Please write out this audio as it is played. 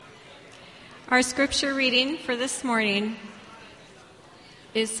Our scripture reading for this morning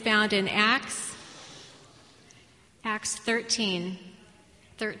is found in Acts 13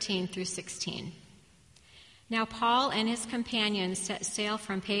 through 16. Now Paul and his companions set sail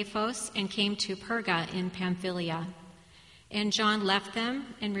from Paphos and came to Perga in Pamphylia. And John left them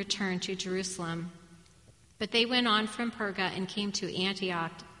and returned to Jerusalem. But they went on from Perga and came to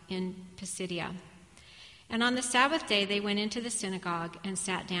Antioch in Pisidia. And on the Sabbath day they went into the synagogue and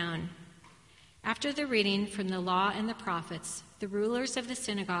sat down. After the reading from the law and the prophets, the rulers of the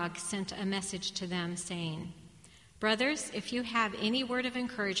synagogue sent a message to them, saying, "Brothers, if you have any word of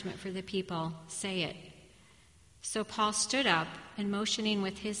encouragement for the people, say it." So Paul stood up and, motioning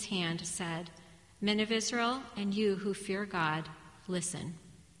with his hand, said, "Men of Israel, and you who fear God, listen."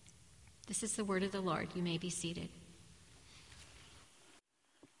 This is the word of the Lord. You may be seated.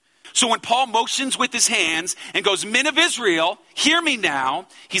 So when Paul motions with his hands and goes, "Men of Israel, hear me now,"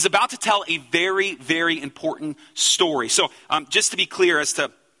 he's about to tell a very, very important story. So just to be clear as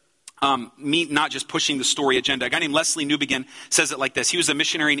to me not just pushing the story agenda, a guy named Leslie Newbegin says it like this. He was a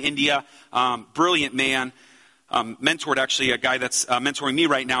missionary in India, brilliant man, mentored actually a guy that's mentoring me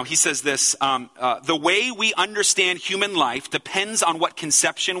right now. He says this, the way we understand human life depends on what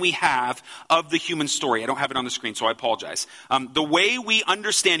conception we have of the human story. I don't have it on the screen, so I apologize. The way we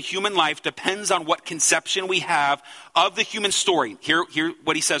understand human life depends on what conception we have of the human story. Hear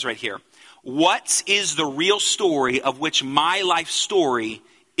what he says right here. What is the real story of which my life story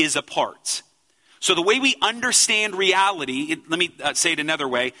is a part? So the way we understand reality, let me say it another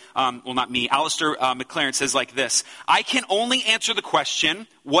way. Well, not me. Alistair McLaren says like this. I can only answer the question,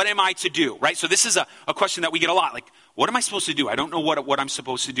 what am I to do? Right? So this is a question that we get a lot. Like, what am I supposed to do? I don't know what I'm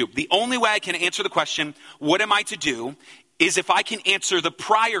supposed to do. The only way I can answer the question, what am I to do, is if I can answer the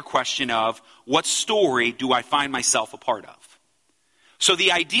prior question of, what story do I find myself a part of? So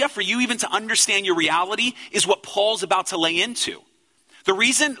the idea for you even to understand your reality is what Paul's about to lay into. The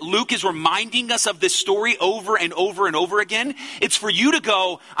reason Luke is reminding us of this story over and over and over again, it's for you to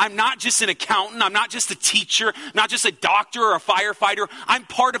go, I'm not just an accountant, I'm not just a teacher, not just a doctor or a firefighter. I'm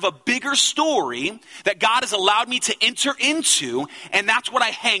part of a bigger story that God has allowed me to enter into, and that's what I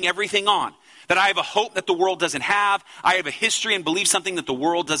hang everything on. That I have a hope that the world doesn't have. I have a history and believe something that the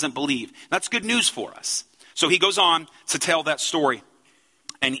world doesn't believe. That's good news for us. So he goes on to tell that story.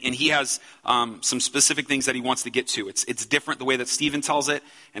 And he has some specific things that he wants to get to. It's different the way that Stephen tells it,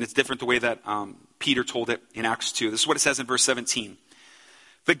 and it's different the way that Peter told it in Acts 2. This is what it says in verse 17.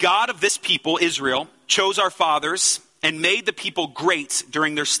 The God of this people, Israel, chose our fathers and made the people great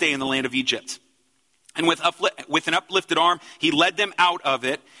during their stay in the land of Egypt. And with an uplifted arm, he led them out of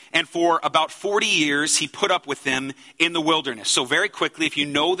it. And for about 40 years, he put up with them in the wilderness. So very quickly, if you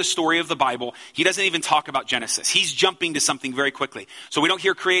know the story of the Bible, he doesn't even talk about Genesis. He's jumping to something very quickly. So we don't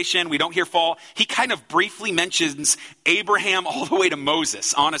hear creation. We don't hear fall. He kind of briefly mentions Abraham all the way to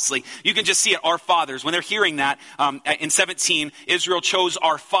Moses, honestly. You can just see it, our fathers. When they're hearing that, in 17, Israel chose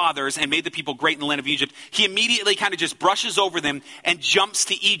our fathers and made the people great in the land of Egypt. He immediately kind of just brushes over them and jumps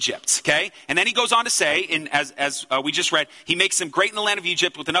to Egypt, okay? And then he goes on to say, as we just read, he makes them great in the land of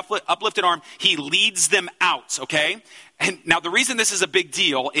Egypt with an uplifted arm. He leads them out, okay? And now the reason this is a big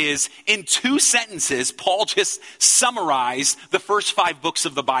deal is in 2 sentences, Paul just summarized the first 5 books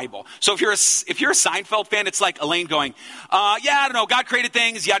of the Bible. So if you're a Seinfeld fan, it's like Elaine going, I don't know, God created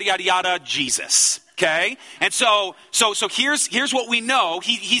things, yada, yada, yada, Jesus. Okay? And so here's what we know.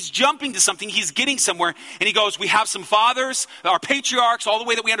 He's jumping to something. He's getting somewhere. And he goes, we have some fathers, our patriarchs, all the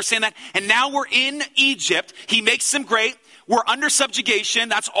way that we understand that. And now we're in Egypt. He makes them great. We're under subjugation.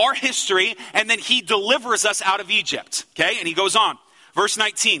 That's our history. And then he delivers us out of Egypt. Okay? And he goes on. Verse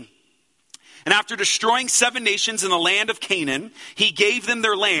 19. And after destroying 7 nations in the land of Canaan, he gave them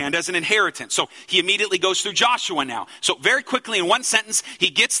their land as an inheritance. So he immediately goes through Joshua now. So very quickly in one sentence,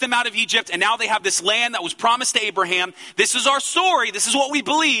 he gets them out of Egypt, and now they have this land that was promised to Abraham. This is our story. This is what we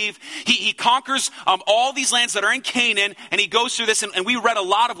believe. He conquers all these lands that are in Canaan, and he goes through this, and we read a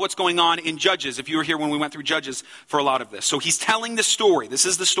lot of what's going on in Judges, if you were here when we went through Judges for a lot of this. So he's telling the story. This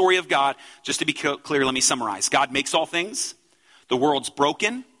is the story of God. Just to be clear, let me summarize. God makes all things. The world's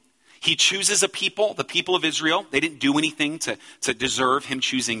broken. He chooses a people, the people of Israel. They didn't do anything to deserve him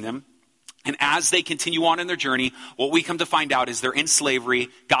choosing them. And as they continue on in their journey, what we come to find out is they're in slavery.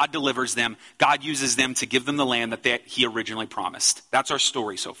 God delivers them. God uses them to give them the land that he originally promised. That's our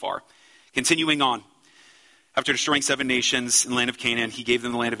story so far. Continuing on. After destroying 7 nations in the land of Canaan, he gave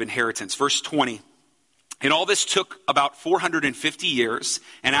them the land of inheritance. Verse 20. And all this took about 450 years.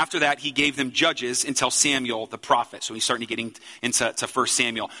 And after that, he gave them judges until Samuel the prophet. So he's starting to get into 1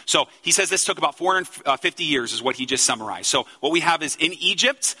 Samuel. So he says this took about 450 years is what he just summarized. So what we have is in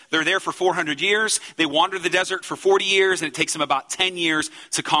Egypt, they're there for 400 years. They wander the desert for 40 years. And it takes them about 10 years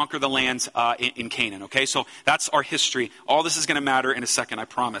to conquer the land in Canaan. Okay, so that's our history. All this is going to matter in a second, I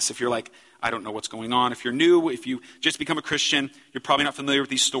promise. If you're like, I don't know what's going on. If you're new, if you just become a Christian, you're probably not familiar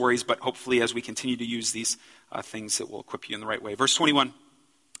with these stories, but hopefully as we continue to use these things, it will equip you in the right way. Verse 21,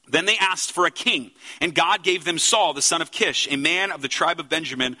 then they asked for a king, and God gave them Saul, the son of Kish, a man of the tribe of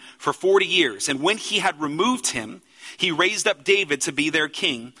Benjamin, for 40 years. And when he had removed him, he raised up David to be their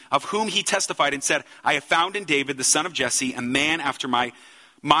king, of whom he testified and said, I have found in David, the son of Jesse, a man after my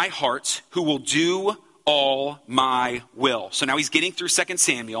heart, who will do all my will. So now he's getting through 2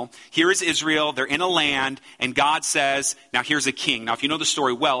 Samuel. Here is Israel. They're in a land, and God says, now here's a king. Now, if you know the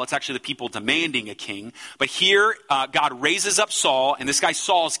story well, it's actually the people demanding a king. But here, God raises up Saul, and this guy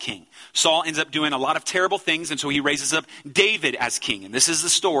Saul's king. Saul ends up doing a lot of terrible things, and so he raises up David as king. And this is the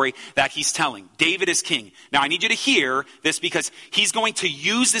story that he's telling. David is king. Now, I need you to hear this because he's going to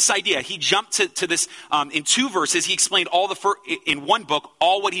use this idea. He jumped to this in 2 verses. He explained in one book,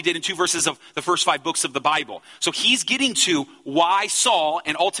 all what he did in 2 verses of the first 5 books of the Bible. So he's getting to why Saul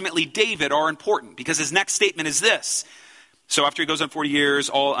and ultimately David are important, because his next statement is this. So after he goes on 40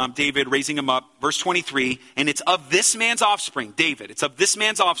 years, David raising him up, verse 23, and it's of this man's offspring, David, it's of this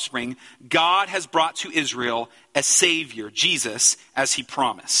man's offspring, God has brought to Israel a Savior, Jesus, as he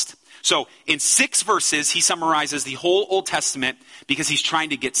promised. So in 6 verses, he summarizes the whole Old Testament because he's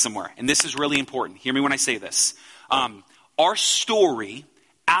trying to get somewhere. And this is really important. Hear me when I say this. Our story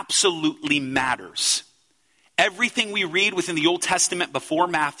absolutely matters. Everything we read within the Old Testament before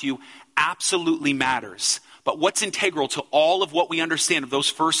Matthew absolutely matters. But what's integral to all of what we understand of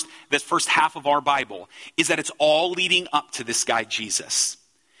that first half of our Bible is that it's all leading up to this guy, Jesus.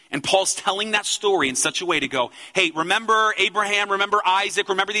 And Paul's telling that story in such a way to go, hey, remember Abraham, remember Isaac,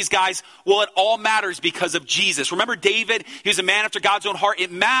 remember these guys? Well, it all matters because of Jesus. Remember David? He was a man after God's own heart.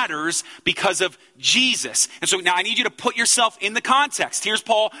 It matters because of Jesus. And so now I need you to put yourself in the context. Here's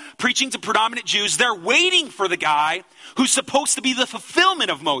Paul preaching to predominant Jews. They're waiting for the guy who's supposed to be the fulfillment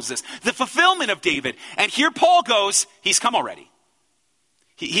of Moses, the fulfillment of David. And here Paul goes, he's come already.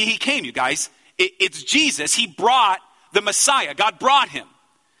 He came, you guys. It's Jesus. He brought the Messiah. God brought him.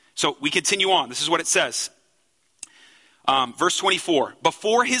 So we continue on. This is what it says. Verse 24.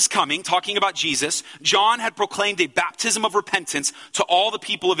 Before his coming, talking about Jesus, John had proclaimed a baptism of repentance to all the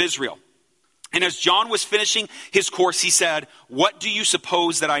people of Israel. And as John was finishing his course, he said, what do you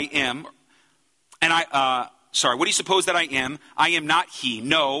suppose that I am? What do you suppose that I am? I am not he.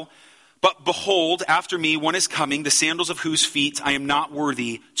 No. But behold, after me one is coming, the sandals of whose feet I am not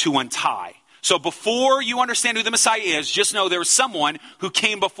worthy to untie. So before you understand who the Messiah is, just know there was someone who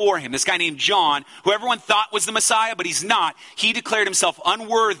came before him. This guy named John, who everyone thought was the Messiah, but he's not. He declared himself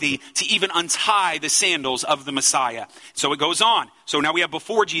unworthy to even untie the sandals of the Messiah. So it goes on. So now we have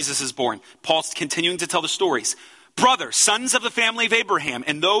before Jesus is born. Paul's continuing to tell the stories. Brothers, sons of the family of Abraham,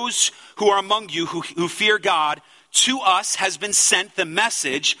 and those who are among you who fear God, to us has been sent the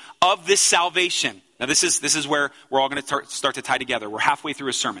message of this salvation. Now this is where we're all going to start to tie together. We're halfway through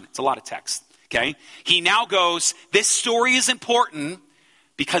a sermon. It's a lot of text. Okay? He now goes, this story is important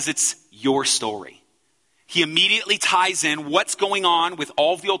because it's your story. He immediately ties in what's going on with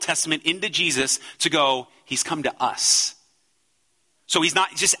all of the Old Testament into Jesus to go, he's come to us. So he's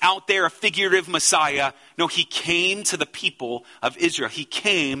not just out there a figurative Messiah. No, he came to the people of Israel. He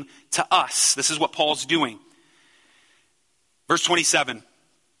came to us. This is what Paul's doing. Verse 27.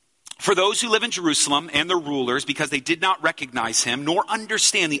 For those who live in Jerusalem and their rulers, because they did not recognize him, nor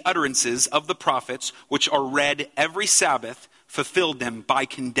understand the utterances of the prophets, which are read every Sabbath, fulfilled them by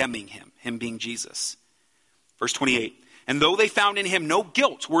condemning him being Jesus. Verse 28. And though they found in him no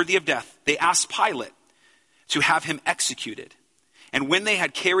guilt worthy of death, they asked Pilate to have him executed. And when they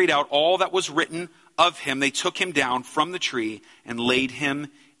had carried out all that was written of him, they took him down from the tree and laid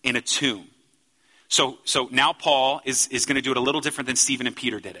him in a tomb. So now Paul is going to do it a little different than Stephen and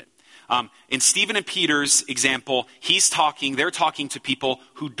Peter did it. In Stephen and Peter's example, they're talking to people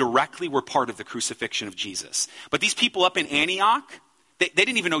who directly were part of the crucifixion of Jesus. But these people up in Antioch, they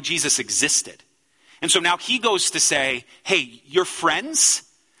didn't even know Jesus existed. And so now he goes to say, hey, your friends,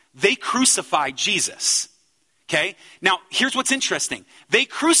 they crucified Jesus. Okay? Now, here's what's interesting. They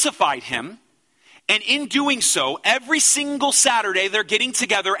crucified him, and in doing so, every single Saturday they're getting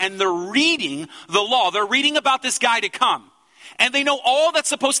together and they're reading the law. They're reading about this guy to come. And they know all that's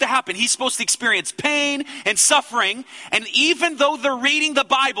supposed to happen. He's supposed to experience pain and suffering. And even though they're reading the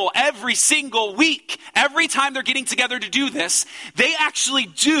Bible every single week, every time they're getting together to do this, they actually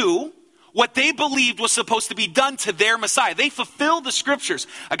do what they believed was supposed to be done to their Messiah. They fulfilled the scriptures.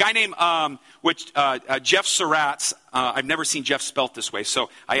 A guy named Jeff Surratt, I've never seen Jeff spelt this way, so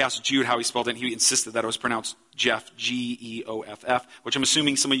I asked Jude how he spelled it, and he insisted that it was pronounced Jeff, Geoff, which I'm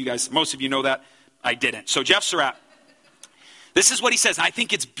assuming most of you know that. I didn't. So Jeff Surratt, this is what he says. I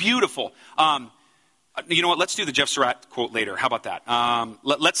think it's beautiful. You know what? Let's do the Jeff Surratt quote later. How about that?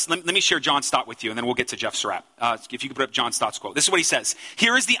 Let me share John Stott with you, and then we'll get to Jeff Surratt. If you could put up John Stott's quote. This is what he says.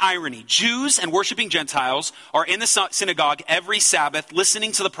 Here is the irony. Jews and worshiping Gentiles are in the synagogue every Sabbath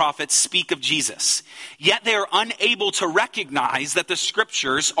listening to the prophets speak of Jesus. Yet they are unable to recognize that the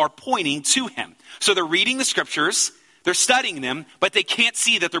scriptures are pointing to him. So they're reading the scriptures, they're studying them, but they can't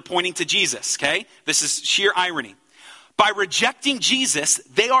see that they're pointing to Jesus, okay? This is sheer irony. By rejecting Jesus,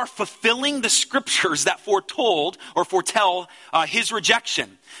 they are fulfilling the scriptures that foretell his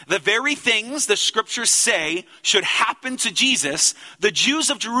rejection. The very things the scriptures say should happen to Jesus, the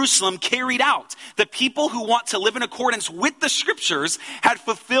Jews of Jerusalem carried out. The people who want to live in accordance with the scriptures had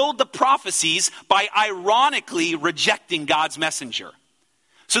fulfilled the prophecies by ironically rejecting God's messenger.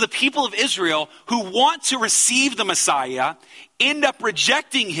 So the people of Israel who want to receive the Messiah end up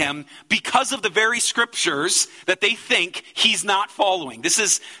rejecting him because of the very scriptures that they think he's not following. This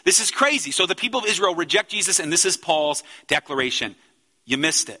is crazy. So the people of Israel reject Jesus, and this is Paul's declaration. You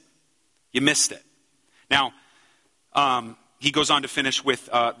missed it. You missed it. Now, he goes on to finish with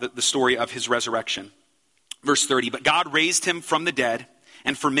the story of his resurrection. Verse 30, but God raised him from the dead,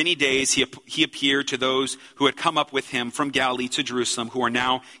 and for many days he appeared to those who had come up with him from Galilee to Jerusalem, who are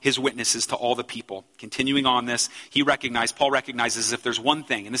now his witnesses to all the people. Continuing on this, Paul recognizes if there's one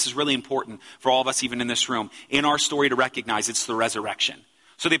thing, and this is really important for all of us even in this room, in our story to recognize, it's the resurrection.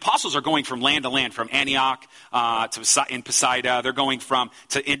 So the apostles are going from land to land, from Antioch in Pisidia. They're going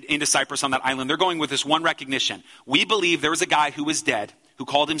into Cyprus on that island. They're going with this one recognition. We believe there was a guy who was dead, who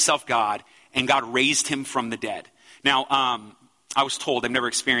called himself God, and God raised him from the dead. Now, I was told, I've never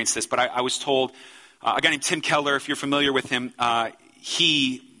experienced this, but I was told, a guy named Tim Keller, if you're familiar with him, my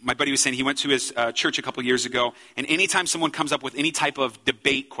buddy was saying he went to his church a couple years ago, and anytime someone comes up with any type of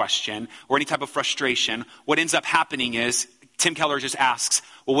debate question or any type of frustration, what ends up happening is Tim Keller just asks,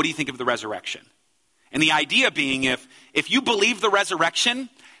 well, what do you think of the resurrection? And the idea being, if you believe the resurrection,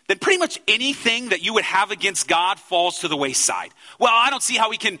 then pretty much anything that you would have against God falls to the wayside. Well, I don't see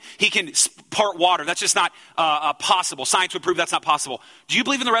how he can part water. That's just not possible. Science would prove that's not possible. Do you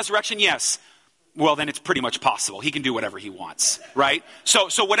believe in the resurrection? Yes. Well, then it's pretty much possible. He can do whatever he wants, right?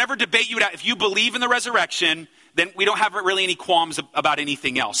 So whatever debate you would have, if you believe in the resurrection, then we don't have really any qualms about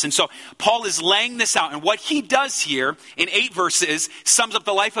anything else. And so Paul is laying this out. And what he does here in 8 verses sums up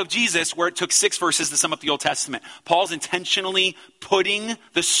the life of Jesus, where it took 6 verses to sum up the Old Testament. Paul's intentionally putting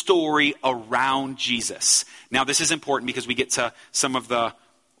the story around Jesus. Now, this is important because we get to some of the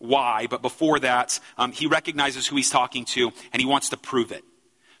why. But before that, he recognizes who he's talking to, and he wants to prove it.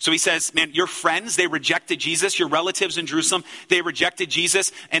 So he says, man, your friends, they rejected Jesus. Your relatives in Jerusalem, they rejected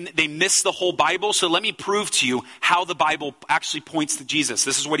Jesus, and they missed the whole Bible. So let me prove to you how the Bible actually points to Jesus.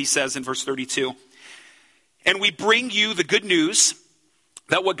 This is what he says in verse 32. And we bring you the good news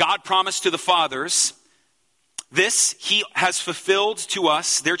that what God promised to the fathers, this he has fulfilled to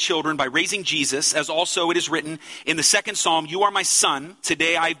us, their children, by raising Jesus, as also it is written in the 2nd Psalm, you are my son,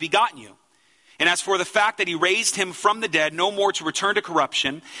 today I have begotten you. And as for the fact that he raised him from the dead, no more to return to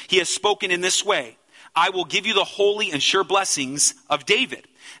corruption, he has spoken in this way, I will give you the holy and sure blessings of David.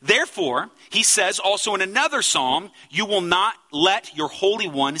 Therefore, he says also in another psalm, you will not let your Holy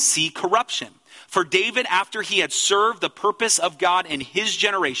One see corruption. For David, after he had served the purpose of God in his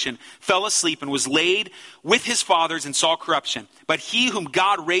generation, fell asleep and was laid with his fathers and saw corruption. But he whom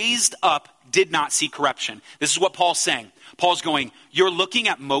God raised up did not see corruption. This is what Paul's saying. Paul's going, you're looking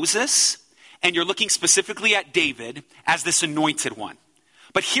at Moses, and you're looking specifically at David as this anointed one.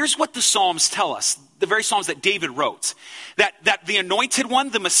 But here's what the Psalms tell us, the very Psalms that David wrote, that the anointed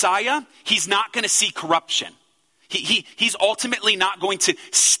one, the Messiah, he's not going to see corruption. He's ultimately not going to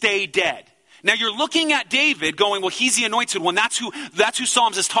stay dead. Now you're looking at David going, well, he's the anointed one. That's who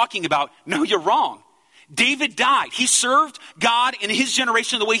Psalms is talking about. No, you're wrong. David died. He served God in his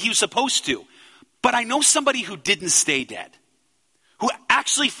generation the way he was supposed to. But I know somebody who didn't stay dead, who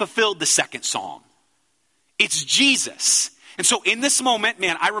actually fulfilled the 2nd Psalm. It's Jesus. And so in this moment,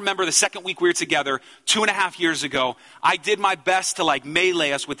 man, I remember the second week we were together 2.5 years ago, I did my best to like melee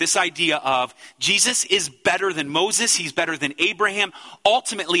us with this idea of Jesus is better than Moses. He's better than Abraham.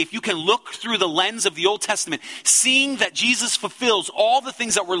 Ultimately, if you can look through the lens of the Old Testament, seeing that Jesus fulfills all the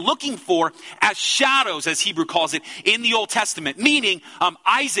things that we're looking for as shadows, as Hebrew calls it, in the Old Testament. Meaning,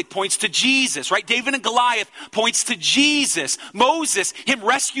 Isaac points to Jesus, right? David and Goliath points to Jesus. Moses, him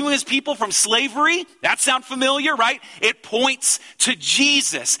rescuing his people from slavery. That sound familiar, right? It points to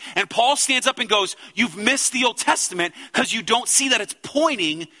Jesus. And Paul stands up and goes, you've missed the Old Testament because you don't see that it's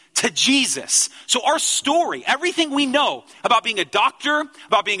pointing to Jesus. So our story, everything we know about being a doctor,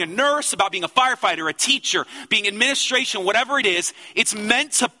 about being a nurse, about being a firefighter, a teacher, being administration, whatever it is, it's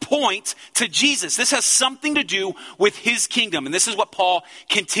meant to point to Jesus. This has something to do with his kingdom. And this is what Paul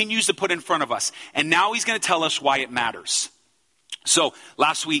continues to put in front of us. And now he's going to tell us why it matters. So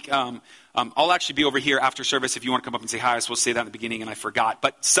last week, I'll actually be over here after service if you want to come up and say hi. I was supposed to say that in the beginning and I forgot.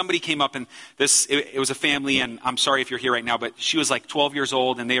 But somebody came up and it was a family, and I'm sorry if you're here right now, but she was like 12 years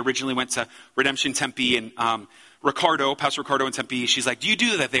old and they originally went to Redemption Tempe, and Pastor Ricardo in Tempe, she's like, do you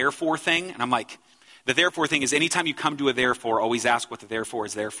do the therefore thing? And I'm like, the therefore thing is anytime you come to a therefore, always ask what the therefore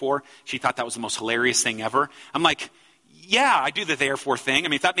is there for. She thought that was the most hilarious thing ever. I'm like, yeah, I do the therefore thing. I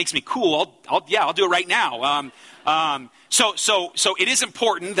mean, if that makes me cool, I'll do it right now. So it is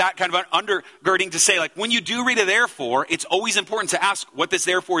important, that kind of undergirding to say, like, when you do read a therefore, it's always important to ask what this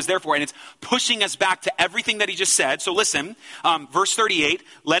therefore is there for. And it's pushing us back to everything that he just said. So listen, verse 38,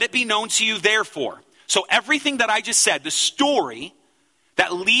 let it be known to you therefore. So everything that I just said, the story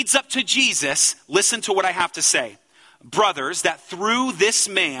that leads up to Jesus, listen to what I have to say. Brothers, that through this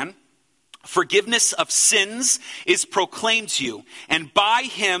man, forgiveness of sins is proclaimed to you, and by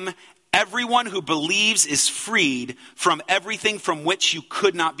him everyone who believes is freed from everything from which you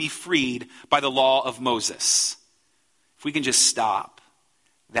could not be freed by the law of Moses. If we can just stop,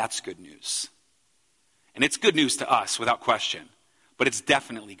 that's good news. And it's good news to us without question, but it's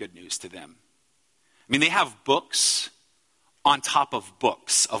definitely good news to them. I mean, they have books on top of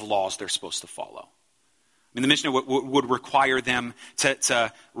books of laws they're supposed to follow. I mean, the Mishnah would require them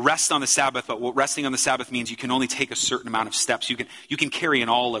to rest on the Sabbath, but what resting on the Sabbath means you can only take a certain amount of steps. You can carry an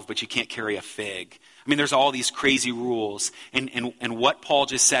olive, but you can't carry a fig. I mean, there's all these crazy rules. And what Paul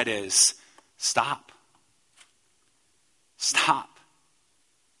just said is, stop. Stop.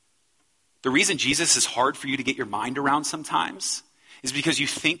 The reason Jesus is hard for you to get your mind around sometimes is because you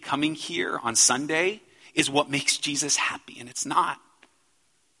think coming here on Sunday is what makes Jesus happy, and it's not.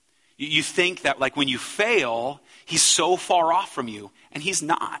 You think that like when you fail, he's so far off from you, and he's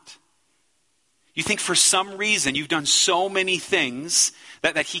not. You think for some reason you've done so many things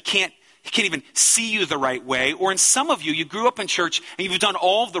that he can't even see you the right way. Or in some of you, you grew up in church and you've done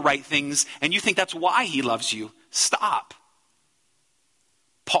all of the right things and you think that's why he loves you. Stop.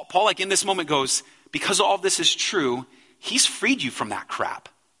 Paul, like in this moment goes, because all of this is true, he's freed you from that crap.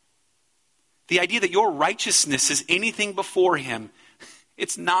 The idea that your righteousness is anything before him,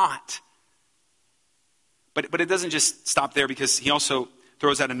 it's not. But it doesn't just stop there, because he also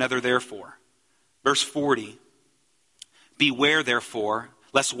throws out another therefore. Verse 40, beware therefore,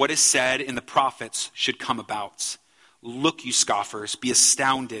 lest what is said in the prophets should come about. Look, you scoffers, be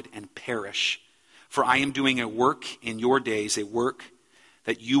astounded and perish. For I am doing a work in your days, a work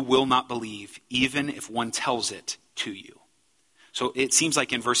that you will not believe, even if one tells it to you. So it seems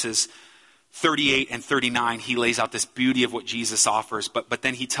like in verses 38 and 39, he lays out this beauty of what Jesus offers. But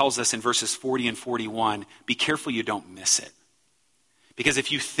then he tells us in verses 40 and 41, be careful you don't miss it. Because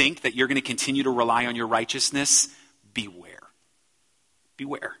if you think that you're going to continue to rely on your righteousness, beware.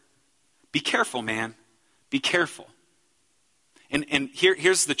 Beware. Be careful, man. Be careful. And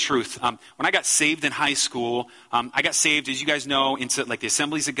here's the truth. When I got saved in high school, I got saved, as you guys know, into like the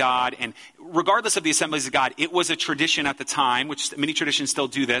Assemblies of God. And regardless of the Assemblies of God, it was a tradition at the time, which many traditions still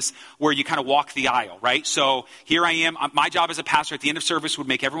do this, where you kind of walk the aisle, right? So here I am. My job as a pastor at the end of service would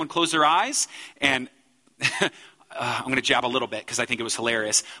make everyone close their eyes. And I'm going to jab a little bit because I think it was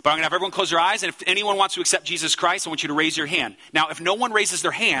hilarious. But I'm going to have everyone close their eyes. And if anyone wants to accept Jesus Christ, I want you to raise your hand. Now, if no one raises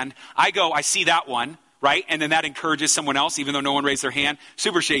their hand, I see that one. Right? And then that encourages someone else, even though no one raised their hand.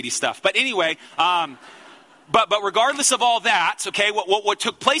 Super shady stuff. But anyway, but regardless of all that, okay, what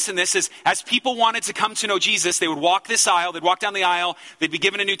took place in this is as people wanted to come to know Jesus, they would walk this aisle, they'd walk down the aisle, they'd be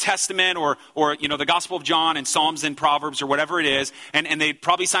given a New Testament or the Gospel of John and Psalms and Proverbs or whatever it is, and they'd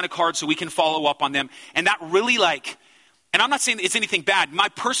probably sign a card so we can follow up on them. And that really and I'm not saying it's anything bad. My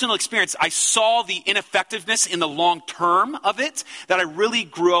personal experience, I saw the ineffectiveness in the long term of it, that I really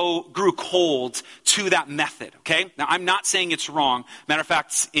grew cold to that method, okay? Now, I'm not saying it's wrong. Matter of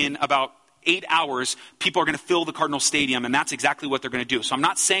fact, in about 8 hours, people are going to fill the Cardinal Stadium, and that's exactly what they're going to do. So I'm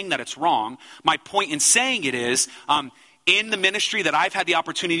not saying that it's wrong. My point in saying it is, in the ministry that I've had the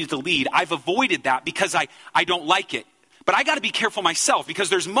opportunity to lead, I've avoided that because I don't like it. But I got to be careful myself,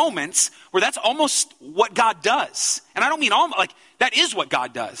 because there's moments where that's almost what God does. And I don't mean almost, like, that is what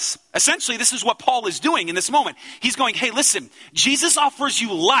God does. Essentially, this is what Paul is doing in this moment. He's going, hey, listen, Jesus offers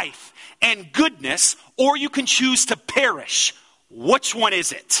you life and goodness, or you can choose to perish. Which one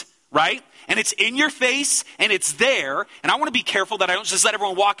is it? Right? And it's in your face, and it's there. And I want to be careful that I don't just let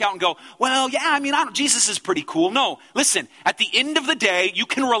everyone walk out and go, well, yeah, I mean, Jesus is pretty cool. No, listen, at the end of the day, you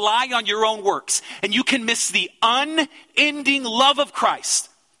can rely on your own works, and you can miss the unending love of Christ.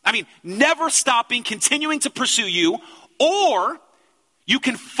 I mean, never stopping, continuing to pursue you, or you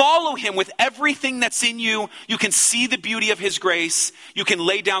can follow him with everything that's in you. You can see the beauty of his grace. You can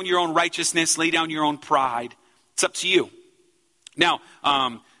lay down your own righteousness, lay down your own pride. It's up to you. Now,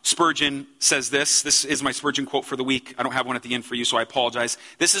 Spurgeon says this. This is my Spurgeon quote for the week. I don't have one at the end for you, so I apologize.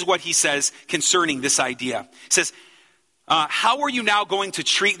 This is what he says concerning this idea. He says, how are you now going to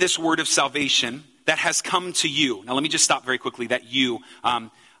treat this word of salvation that has come to you? Now, let me just stop very quickly. That you,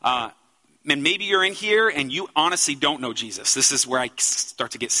 and maybe you're in here and you honestly don't know Jesus. This is where I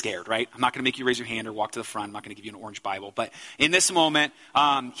start to get scared, right? I'm not going to make you raise your hand or walk to the front. I'm not going to give you an orange Bible. But in this moment,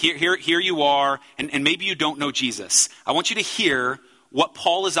 here you are, and maybe you don't know Jesus. I want you to hear what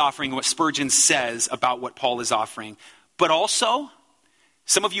Paul is offering, what Spurgeon says about what Paul is offering. But also,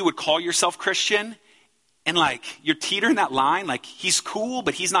 some of you would call yourself Christian, and like, you're teetering that line, like, he's cool,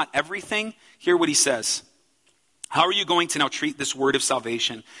 but he's not everything. Hear what he says. How are you going to now treat this word of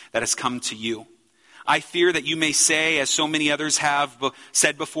salvation that has come to you? I fear that you may say, as so many others have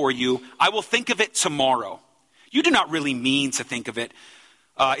said before you, I will think of it tomorrow. You do not really mean to think of it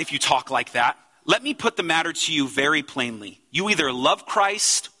if you talk like that. Let me put the matter to you very plainly. You either love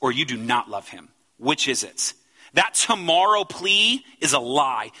Christ or you do not love him. Which is it? That tomorrow plea is a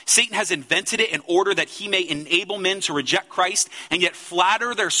lie. Satan has invented it in order that he may enable men to reject Christ and yet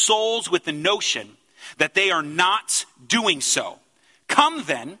flatter their souls with the notion that they are not doing so. Come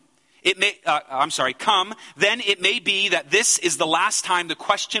then, it may be that this is the last time the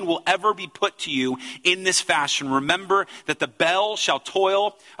question will ever be put to you in this fashion. Remember that the bell shall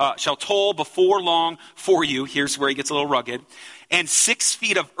toll before long for you. Here's where he gets a little rugged. And 6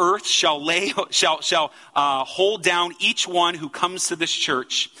 feet of earth shall hold down each one who comes to this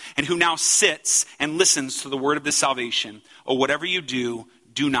church and who now sits and listens to the word of this salvation. Or whatever you do,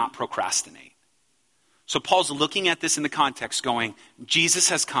 do not procrastinate. So Paul's looking at this in the context going, Jesus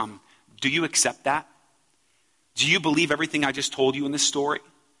has come. Do you accept that? Do you believe everything I just told you in this story?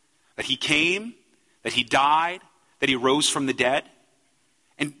 That he came, that he died, that he rose from the dead?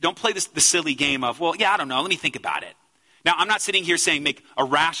 And don't play the silly game of, well, yeah, I don't know, let me think about it. Now, I'm not sitting here saying make a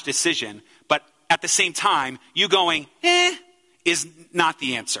rash decision, but at the same time, you going, is not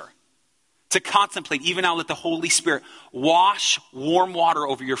the answer. To contemplate, even now let the Holy Spirit wash warm water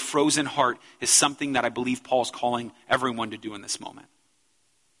over your frozen heart is something that I believe Paul's calling everyone to do in this moment.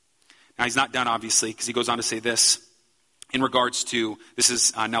 Now, he's not done, obviously, because he goes on to say this in regards to, this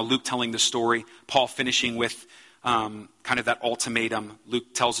is now Luke telling the story, Paul finishing with kind of that ultimatum.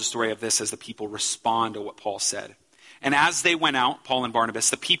 Luke tells the story of this as the people respond to what Paul said. And as they went out, Paul and Barnabas,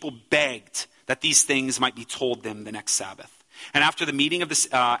 the people begged that these things might be told them the next Sabbath. And after the meeting of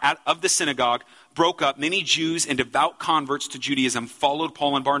the synagogue broke up, many Jews and devout converts to Judaism followed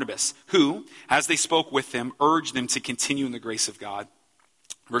Paul and Barnabas, who, as they spoke with them, urged them to continue in the grace of God.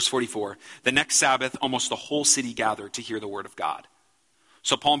 Verse 44, the next Sabbath, almost the whole city gathered to hear the word of God.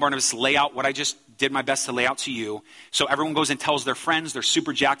 So Paul and Barnabas lay out what I just did my best to lay out to you. So everyone goes and tells their friends. They're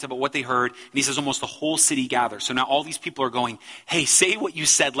super jacked about what they heard. And he says almost the whole city gathers. So now all these people are going, hey, say what you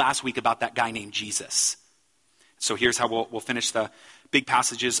said last week about that guy named Jesus. So here's how we'll finish the big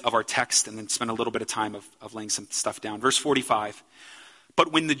passages of our text and then spend a little bit of time of laying some stuff down. Verse 45.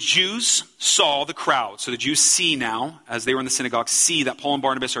 But when the Jews saw the crowd, so the Jews see now, as they were in the synagogue, see that Paul and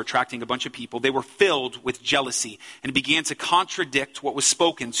Barnabas are attracting a bunch of people, they were filled with jealousy and began to contradict what was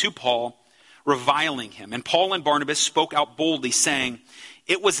spoken to Paul, reviling him. And Paul and Barnabas spoke out boldly, saying,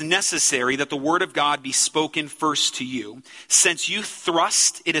 it was necessary that the word of God be spoken first to you, since you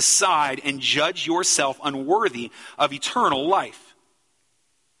thrust it aside and judge yourself unworthy of eternal life.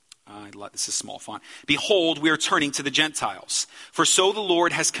 This is small font. Behold, we are turning to the Gentiles. For so the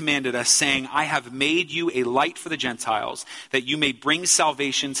Lord has commanded us, saying, I have made you a light for the Gentiles, that you may bring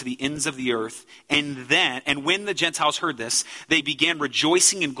salvation to the ends of the earth. And when the Gentiles heard this, they began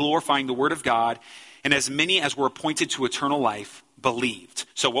rejoicing and glorifying the word of God. And as many as were appointed to eternal life believed.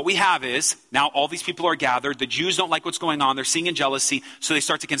 So what we have is, now all these people are gathered. The Jews don't like what's going on. They're seeing in jealousy. So they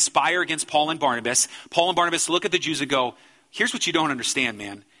start to conspire against Paul and Barnabas. Paul and Barnabas look at the Jews and go, here's what you don't understand,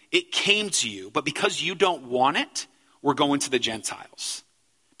 man. It came to you, but because you don't want it, we're going to the Gentiles.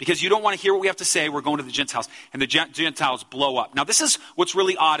 Because you don't want to hear what we have to say, we're going to the Gentiles. And the Gentiles blow up. Now, this is what's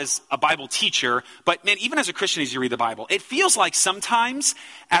really odd as a Bible teacher. But man, even as a Christian, as you read the Bible, it feels like sometimes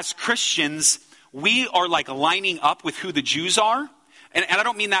as Christians, we are like lining up with who the Jews are. And I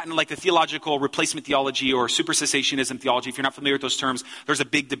don't mean that in like the theological replacement theology or supersessionism theology. If you're not familiar with those terms, there's a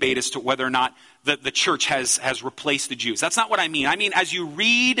big debate as to whether or not the church has replaced the Jews. That's not what I mean. I mean, as you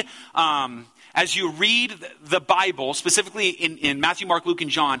read the Bible, specifically in Matthew, Mark, Luke, and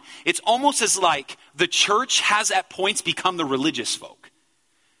John, it's almost as like the church has at points become the religious folk.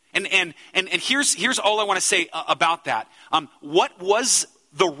 And here's all I want to say about that. What was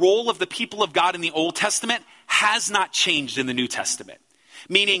the role of the people of God in the Old Testament has not changed in the New Testament.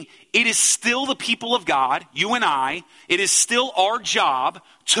 Meaning, it is still the people of God, you and I, it is still our job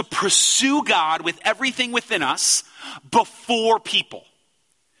to pursue God with everything within us before people.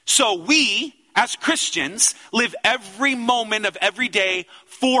 So we, as Christians, live every moment of every day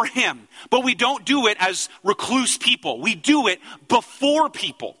for Him. But we don't do it as recluse people. We do it before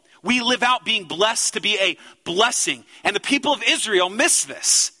people. We live out being blessed to be a blessing. And the people of Israel miss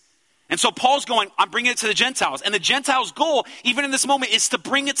this. And so Paul's going, I'm bringing it to the Gentiles. And the Gentiles' goal, even in this moment, is to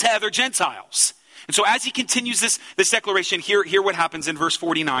bring it to other Gentiles. And so as he continues this declaration, hear what happens in verse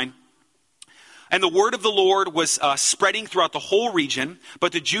 49. And the word of the Lord was spreading throughout the whole region,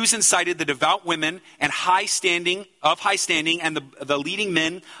 but the Jews incited the devout women and high standing and the leading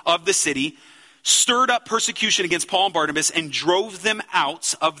men of the city, stirred up persecution against Paul and Barnabas and drove them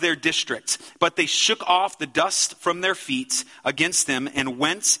out of their district. But they shook off the dust from their feet against them and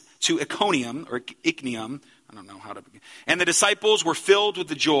went to Iconium, I don't know how to begin. And the disciples were filled with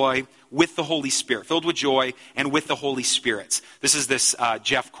the joy with the Holy Spirit. Filled with joy and with the Holy Spirit. This is this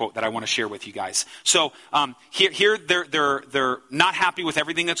Jeff quote that I want to share with you guys. So here they're not happy with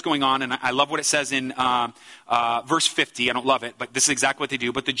everything that's going on. And I love what it says in verse 50. I don't love it, but this is exactly what they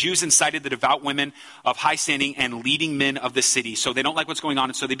do. But the Jews incited the devout women of high standing and leading men of the city. So they don't like what's going on.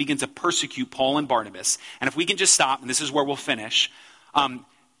 And so they begin to persecute Paul and Barnabas. And if we can just stop, and this is where we'll finish.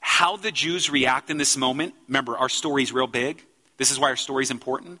 How the Jews react in this moment, remember, our story is real big. This is why our story is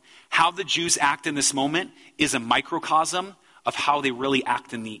important. How the Jews act in this moment is a microcosm of how they really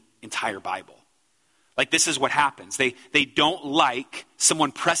act in the entire Bible. Like, this is what happens. They don't like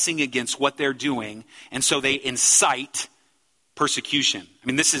someone pressing against what they're doing, and so they incite persecution. I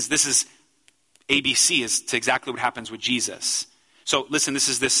mean, this is ABC is to exactly what happens with Jesus. So listen, this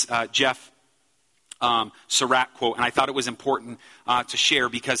is this Jeff Surratt quote, and I thought it was important to share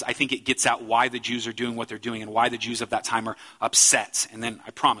because I think it gets at why the Jews are doing what they're doing and why the Jews of that time are upset. And then I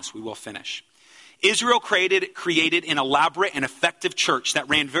promise we will finish. Israel created an elaborate and effective church that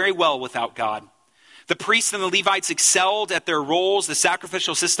ran very well without God. The priests and the Levites excelled at their roles. The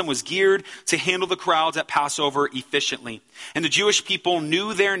sacrificial system was geared to handle the crowds at Passover efficiently. And the Jewish people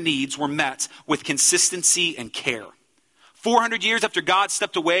knew their needs were met with consistency and care. 400 years after God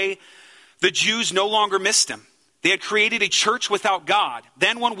stepped away, the Jews no longer missed him. They had created a church without God.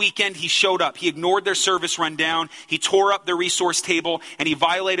 Then one weekend he showed up. He ignored their service rundown. He tore up their resource table and he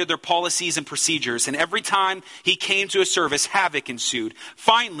violated their policies and procedures. And every time he came to a service, havoc ensued.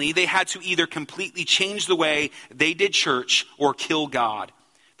 Finally, they had to either completely change the way they did church or kill God.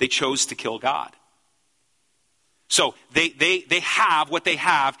 They chose to kill God. So they have what they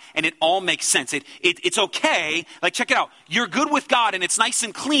have, and it all makes sense. It's okay. Like, check it out. You're good with God, and it's nice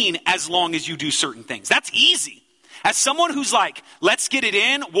and clean as long as you do certain things. That's easy. As someone who's like, let's get it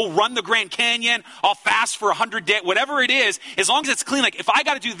in. We'll run the Grand Canyon. I'll fast for 100 days. Whatever it is, as long as it's clean. Like, if I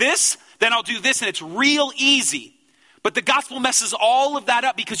got to do this, then I'll do this, and it's real easy. But the gospel messes all of that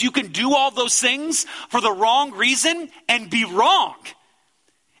up because you can do all those things for the wrong reason and be wrong.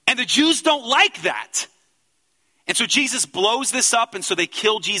 And the Jews don't like that. And so Jesus blows this up, and so they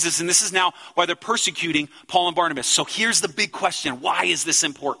kill Jesus, and this is now why they're persecuting Paul and Barnabas. So here's the big question. Why is this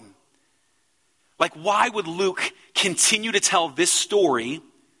important? Like, why would Luke continue to tell this story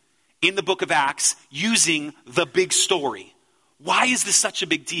in the book of Acts using the big story? Why is this such a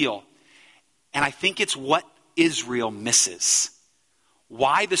big deal? And I think it's what Israel misses.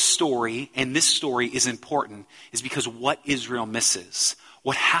 Why the story and this story is important is because what Israel misses.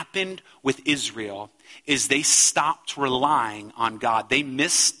 What happened with Israel is they stopped relying on God. They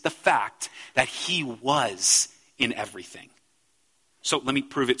missed the fact that he was in everything. So let me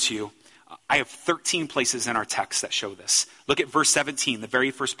prove it to you. I have 13 places in our text that show this. Look at verse 17, the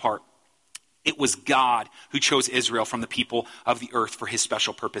very first part. It was God who chose Israel from the people of the earth for his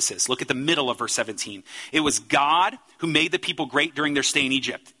special purposes. Look at the middle of verse 17. It was God who made the people great during their stay in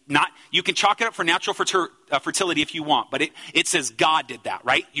Egypt. You can chalk it up for natural fertility if you want, but it says God did that,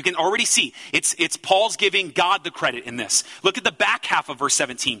 right? You can already see. It's Paul's giving God the credit in this. Look at the back half of verse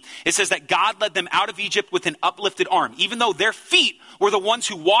 17. It says that God led them out of Egypt with an uplifted arm. Even though their feet were the ones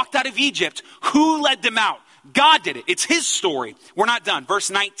who walked out of Egypt, who led them out? God did it. It's his story. We're not done. Verse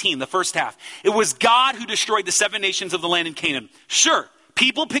 19, the first half. It was God who destroyed the 7 nations of the land in Canaan. Sure,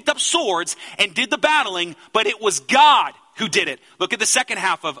 people picked up swords and did the battling, but it was God who did it. Look at the second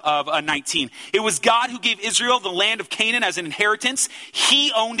half of 19. It was God who gave Israel the land of Canaan as an inheritance.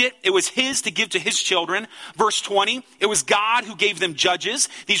 He owned it. It was his to give to his children. Verse 20, it was God who gave them judges.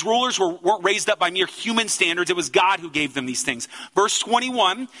 These rulers weren't raised up by mere human standards. It was God who gave them these things. Verse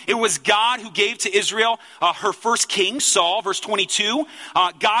 21, it was God who gave to Israel her first king, Saul. Verse 22,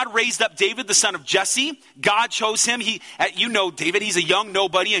 God raised up David, the son of Jesse. God chose him. David, he's a young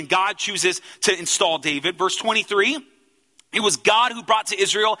nobody, and God chooses to install David. Verse 23, it was God who brought to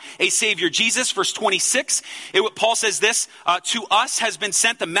Israel a Savior, Jesus. Verse 26, Paul says this, to us has been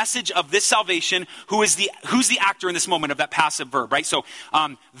sent the message of this salvation. Who's the actor in this moment of that passive verb, right? So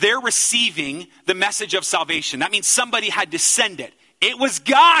they're receiving the message of salvation. That means somebody had to send it. It was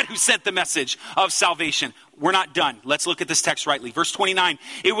God who sent the message of salvation. We're not done. Let's look at this text rightly. Verse 29,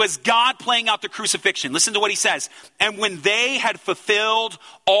 it was God playing out the crucifixion. Listen to what he says. And when they had fulfilled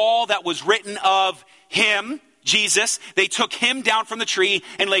all that was written of him, Jesus, they took him down from the tree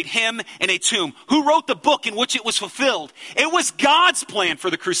and laid him in a tomb. Who wrote the book in which it was fulfilled? It was God's plan for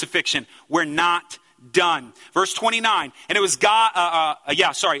the crucifixion. We're not done. Verse 29, and it was God,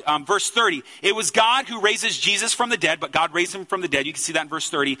 verse 30. It was God who raises Jesus from the dead, but God raised him from the dead. You can see that in verse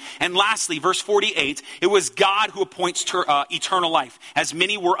 30. And lastly, verse 48, it was God who appoints eternal life. As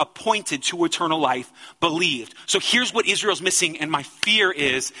many were appointed to eternal life, believed. So here's what Israel's missing, and my fear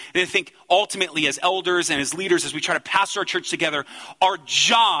is, and I think ultimately as elders and as leaders, as we try to pastor our church together, our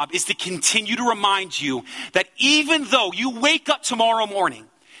job is to continue to remind you that even though you wake up tomorrow morning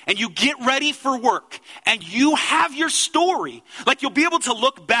and you get ready for work, and you have your story. Like, you'll be able to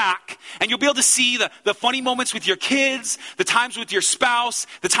look back, and you'll be able to see the funny moments with your kids, the times with your spouse,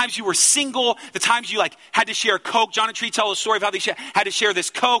 the times you were single, the times you had to share Coke. John and Tree tell a story of how they had to share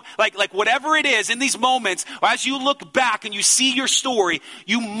this Coke. Like whatever it is in these moments, as you look back and you see your story,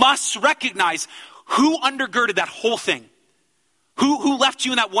 you must recognize who undergirded that whole thing. Who left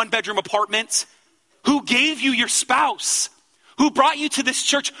you in that 1-bedroom apartment? Who gave you your spouse? Who brought you to this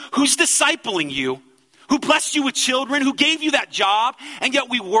church? Who's discipling you? Who blessed you with children? Who gave you that job? And yet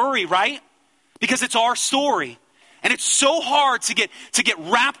we worry, right? Because it's our story. And it's so hard to get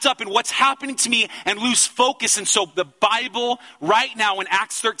wrapped up in what's happening to me and lose focus. And so the Bible right now in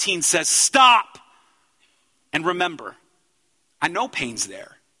Acts 13 says, stop and remember. I know pain's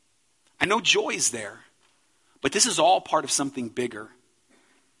there. I know joy's there. But this is all part of something bigger.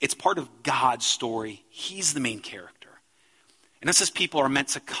 It's part of God's story. He's the main character. And us as people are meant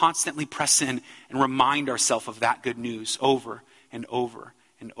to constantly press in and remind ourselves of that good news over and over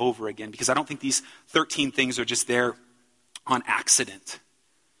and over again. Because I don't think these 13 things are just there on accident.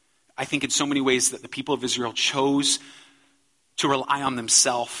 I think in so many ways that the people of Israel chose to rely on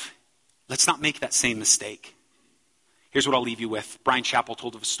themselves. Let's not make that same mistake. Here's what I'll leave you with. Brian Chappell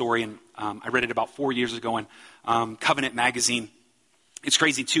told of a story, and I read it about 4 years ago in Covenant magazine. It's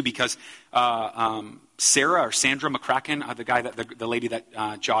crazy too because Sarah or Sandra McCracken, the lady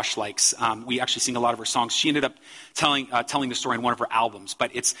that Josh likes, we actually sing a lot of her songs. She ended up telling the story in one of her albums,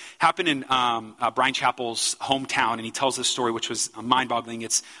 but it's happened in Brian Chappell's hometown, and he tells this story, which was mind-boggling.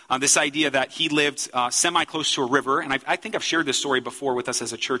 It's this idea that he lived semi-close to a river, and I think I've shared this story before with us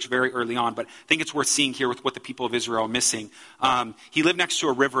as a church very early on, but I think it's worth seeing here with what the people of Israel are missing. He lived next to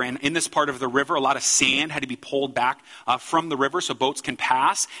a river, and in this part of the river, a lot of sand had to be pulled back from the river so boats can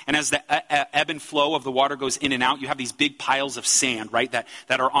pass, and as the ebb and flow of the water goes in and out, you have these big piles of sand, right, that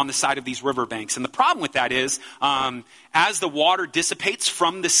are on the side of these riverbanks. And the problem with that is, as the water dissipates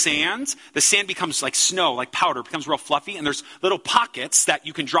from the sand becomes like snow, like powder, becomes real fluffy, and there's little pockets that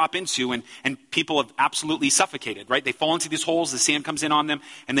you can drop into, and people have absolutely suffocated, right? They fall into these holes, the sand comes in on them,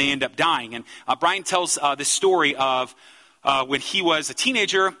 and they end up dying. And Brian tells this story of when he was a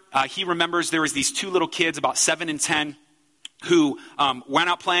teenager. He remembers there was these two little kids, about 7 and 10, who went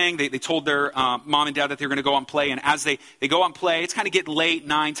out playing. They told their mom and dad that they were going to go out and play. And as they go out and play, it's kind of getting late,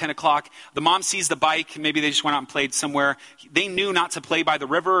 9, 10 o'clock. The mom sees the bike. Maybe they just went out and played somewhere. They knew not to play by the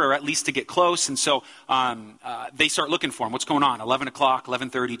river, or at least to get close. And so they start looking for him. What's going on? 11 o'clock,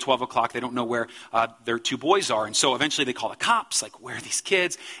 11:30, 12 o'clock. They don't know where their two boys are. And so eventually they call the cops, like, where are these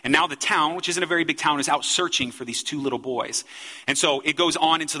kids? And now the town, which isn't a very big town, is out searching for these two little boys. And so it goes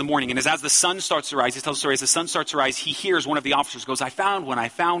on into the morning. And as the sun starts to rise, he tells the story, as the sun starts to rise, he hears one of the officers goes, I found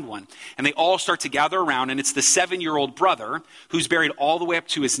one. And they all start to gather around, and it's the 7-year-old brother who's buried all the way up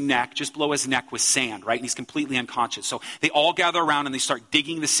to his neck, just below his neck with sand, right? And he's completely unconscious. So they all gather around and they start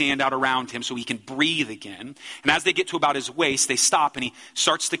digging the sand out around him so he can breathe again. And as they get to about his waist, they stop and he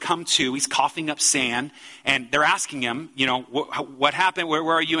starts to come to. He's coughing up sand, and they're asking him, what happened? Where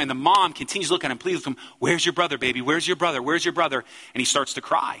are you? And the mom continues to look at him, pleads with him, where's your brother, baby? Where's your brother? Where's your brother? And he starts to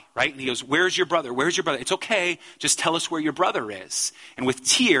cry, right? And he goes, where's your brother? Where's your brother? It's okay. Just tell us where your brother is. And with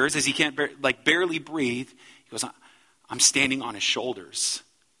tears, as he can't barely breathe, he goes, I'm standing on his shoulders.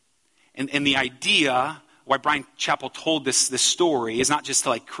 And the idea why Bryan Chapell told this story is not just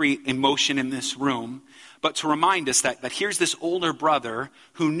to create emotion in this room, but to remind us that here's this older brother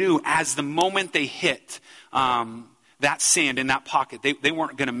who knew as the moment they hit that sand in that pocket, they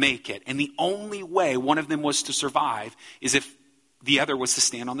weren't going to make it. And the only way one of them was to survive is if the other was to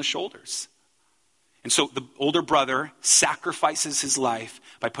stand on the shoulders. And so the older brother sacrifices his life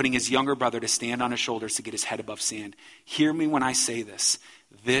by putting his younger brother to stand on his shoulders to get his head above sand. Hear me when I say this.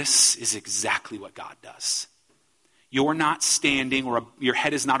 This is exactly what God does. You're not standing, or your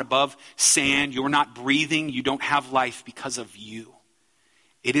head is not above sand. You're not breathing. You don't have life because of you.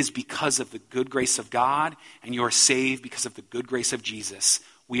 It is because of the good grace of God, and you're saved because of the good grace of Jesus.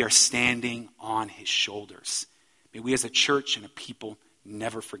 We are standing on his shoulders. May we as a church and a people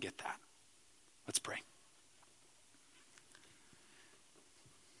never forget that. Let's pray.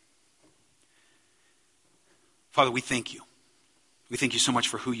 Father, we thank you. We thank you so much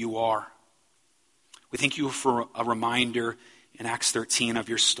for who you are. We thank you for a reminder in Acts 13 of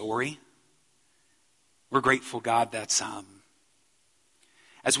your story. We're grateful, God, that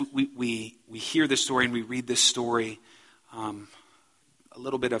as we hear this story and we read this story, a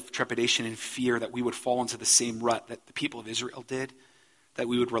little bit of trepidation and fear that we would fall into the same rut that the people of Israel did, that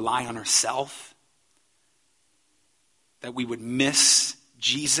we would rely on ourselves, that we would miss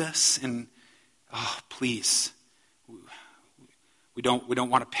Jesus. And please, we don't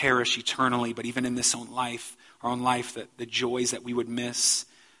want to perish eternally, but even in this our own life, that the joys that we would miss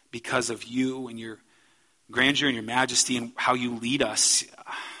because of you and your grandeur and your majesty and how you lead us,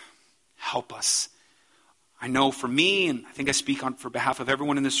 help us. I know for me, and I think I speak for behalf of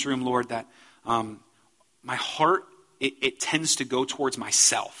everyone in this room, Lord, that my heart, it tends to go towards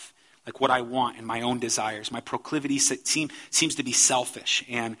myself, like what I want and my own desires. My proclivity seems to be selfish,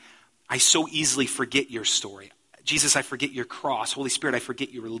 and I so easily forget your story. Jesus, I forget your cross. Holy Spirit, I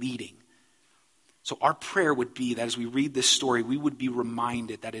forget your leading. So our prayer would be that as we read this story, we would be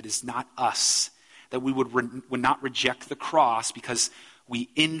reminded that it is not us, that we would not reject the cross because we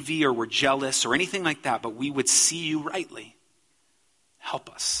envy or we're jealous or anything like that, but we would see you rightly.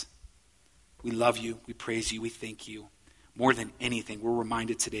 Help us. We love you. We praise you. We thank you. More than anything, we're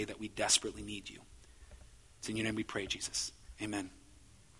reminded today that we desperately need you. It's in your name we pray, Jesus. Amen.